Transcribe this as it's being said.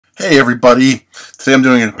Hey everybody! Today I'm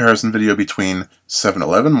doing a comparison video between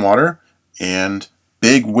 7-Eleven water and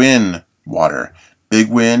Big Win water.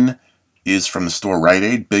 Big Win is from the store Rite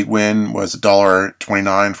Aid. Big Win was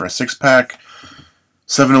 $1.29 for a 6-pack.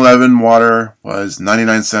 7-Eleven water was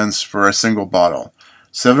 99 cents for a single bottle.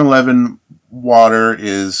 7-Eleven water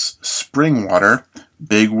is spring water.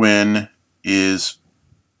 Big Win is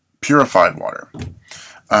purified water.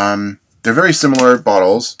 They're very similar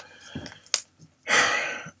bottles.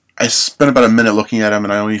 I spent about a minute looking at them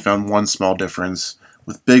and I only found one small difference.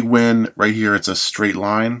 With Big Win, right here it's a straight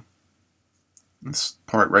line. This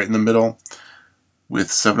part right in the middle. With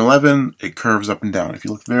 7-Eleven, it curves up and down. If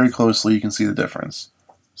you look very closely, you can see the difference.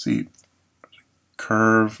 See,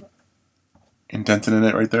 curve indented in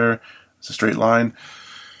it right there. It's a straight line.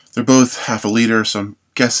 They're both half a liter, so I'm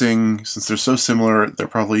guessing since they're so similar, they're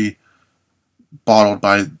probably bottled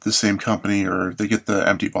by the same company, or they get the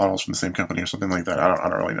empty bottles from the same company or something like that. I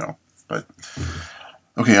don't really know. But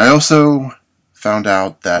okay, I also found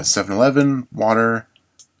out that 7-Eleven water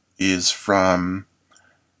is from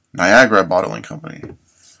Niagara Bottling Company.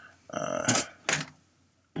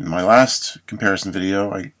 In my last comparison video,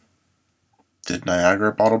 I did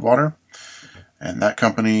Niagara bottled water, and that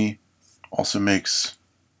company also makes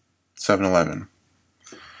 7-Eleven.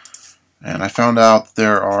 And I found out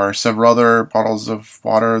there are several other bottles of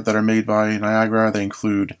water that are made by Niagara. They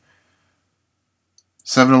include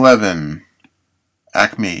 7-Eleven,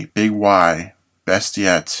 Acme, Big Y, Best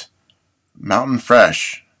Yet, Mountain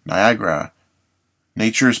Fresh, Niagara,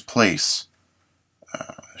 Nature's Place,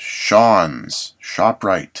 Sean's,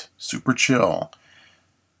 ShopRite, Super Chill,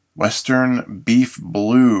 Western Beef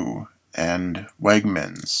Blue, and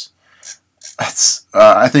Wegmans.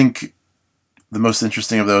 I think the most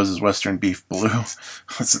interesting of those is Western Beef Blue.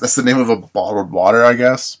 That's the name of a bottled water, I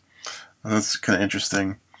guess. That's kind of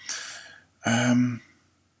interesting. Not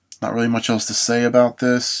really much else to say about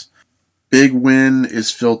this. Big Win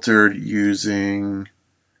is filtered using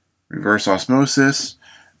reverse osmosis,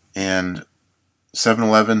 and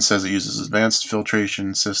 7-Eleven says it uses advanced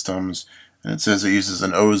filtration systems, and it says it uses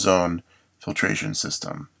an ozone filtration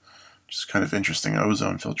system, which is kind of interesting,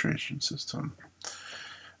 ozone filtration system.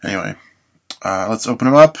 Anyway. Let's open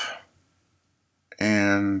them up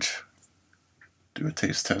and do a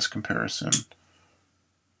taste test comparison.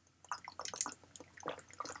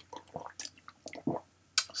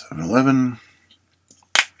 7-Eleven,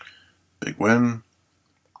 Big Win.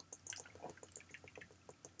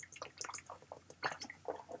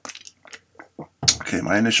 Okay,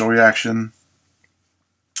 my initial reaction.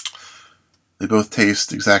 They both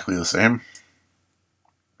taste exactly the same.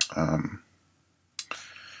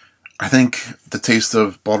 I think the taste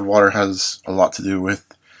of bottled water has a lot to do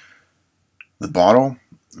with the bottle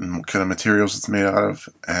and what kind of materials it's made out of,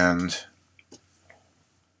 and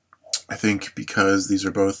I think because these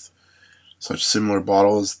are both such similar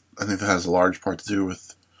bottles, I think that has a large part to do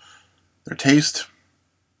with their taste.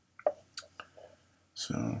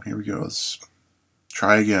 So here we go. Let's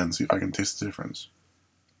try again, see if I can taste the difference.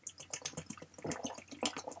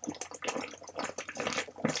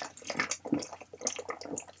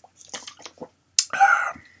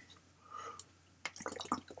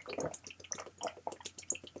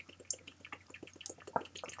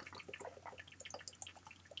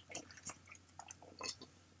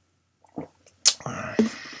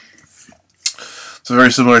 It's a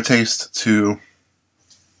very similar taste to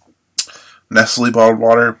Nestle bottled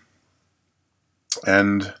water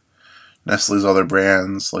and Nestle's other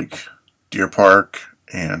brands like Deer Park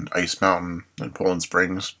and Ice Mountain and Poland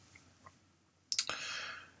Springs.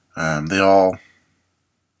 They all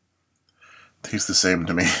taste the same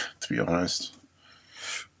to me, to be honest.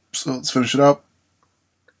 So let's finish it up.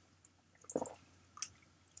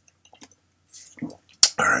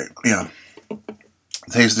 Alright, yeah.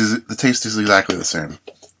 The taste is exactly the same.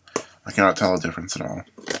 I cannot tell a difference at all.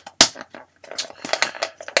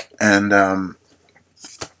 And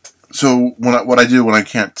so what I do when I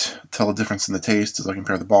can't tell a difference in the taste is I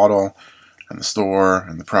compare the bottle and the store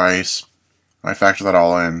and the price. I factor that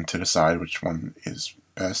all in to decide which one is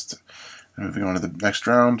best. And moving on to the next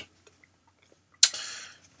round.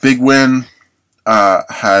 Big Win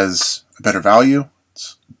has a better value.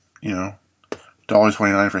 It's, you know,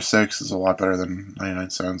 $1.29 for 6 is a lot better than 99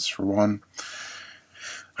 cents for 1.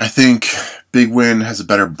 I think Big Win has a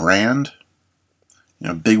better brand. You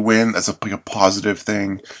know, Big Win, that's like a positive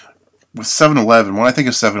thing. With 7-Eleven, when I think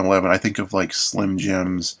of 7-Eleven, I think of like Slim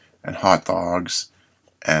Jims and hot dogs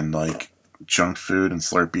and like junk food and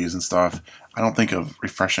Slurpees and stuff. I don't think of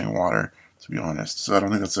refreshing water, to be honest. So I don't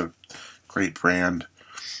think that's a great brand.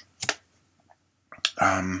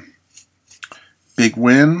 Big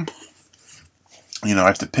Win. You know, I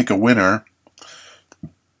have to pick a winner.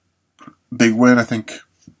 Big Win, I think,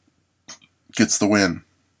 gets the win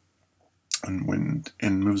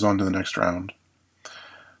and moves on to the next round.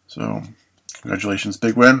 So, congratulations,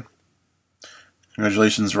 Big Win.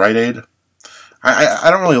 Congratulations, Rite Aid.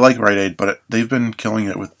 I don't really like Rite Aid, but they've been killing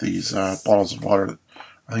it with these bottles of water.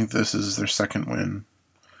 I think this is their second win.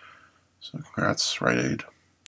 So congrats, Rite Aid.